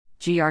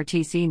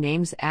GRTC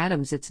names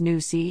Adams its new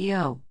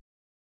CEO.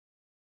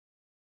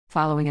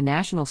 Following a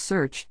national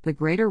search, the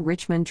Greater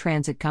Richmond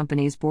Transit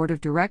Company's board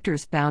of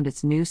directors found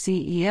its new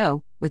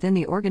CEO within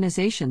the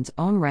organization's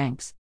own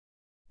ranks.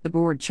 The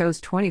board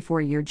chose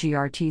 24-year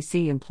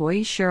GRTC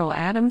employee Cheryl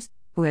Adams,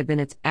 who had been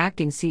its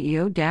acting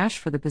CEO,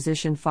 for the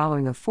position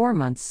following a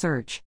 4-month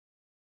search.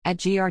 At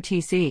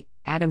GRTC,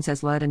 Adams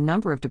has led a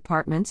number of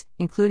departments,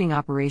 including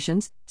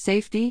operations,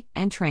 safety,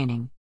 and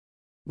training.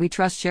 We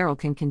trust Cheryl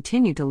can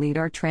continue to lead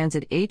our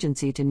transit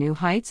agency to new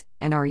heights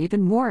and are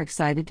even more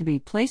excited to be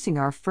placing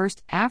our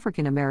first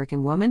African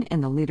American woman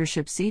in the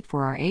leadership seat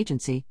for our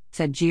agency,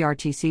 said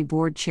GRTC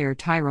Board Chair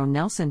Tyrone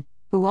Nelson,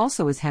 who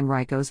also is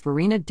Henrico's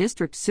Varina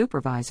District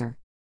Supervisor.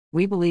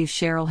 We believe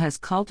Cheryl has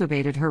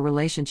cultivated her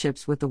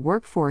relationships with the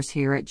workforce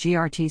here at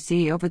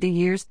GRTC over the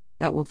years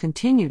that will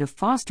continue to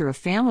foster a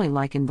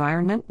family-like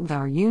environment with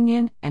our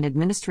union and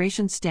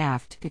administration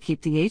staff to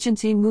keep the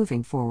agency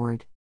moving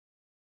forward.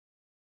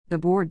 The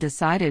board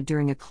decided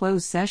during a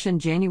closed session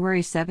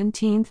January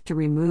 17 to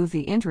remove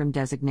the interim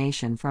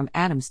designation from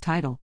Adams'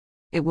 title.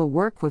 It will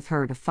work with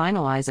her to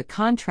finalize a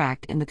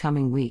contract in the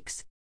coming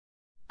weeks.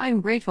 I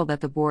am grateful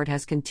that the board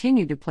has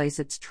continued to place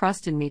its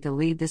trust in me to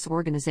lead this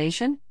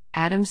organization,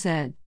 Adams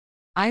said.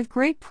 I have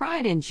great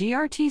pride in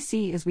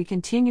GRTC as we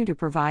continue to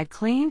provide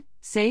clean,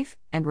 safe,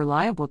 and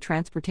reliable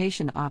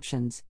transportation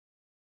options.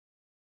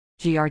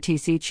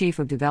 GRTC Chief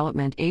of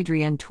Development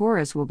Adrienne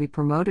Torres will be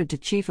promoted to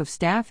Chief of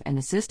Staff and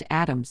assist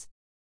Adams.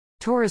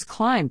 Torres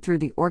climbed through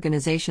the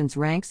organization's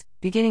ranks,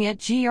 beginning at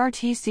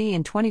GRTC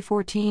in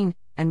 2014,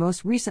 and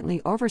most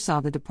recently oversaw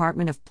the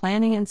Department of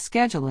Planning and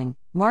Scheduling,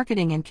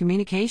 Marketing and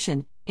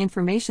Communication,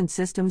 Information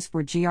Systems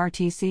for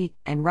GRTC,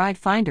 and Ride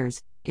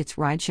Finders, its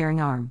ride-sharing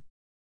arm.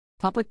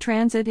 Public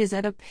transit is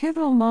at a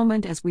pivotal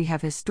moment as we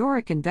have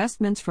historic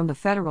investments from the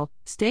federal,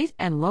 state,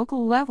 and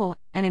local level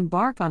and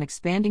embark on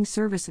expanding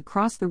service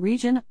across the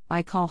region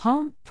I call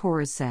home,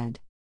 Torres said.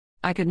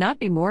 I could not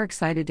be more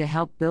excited to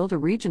help build a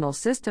regional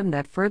system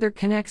that further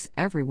connects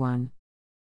everyone.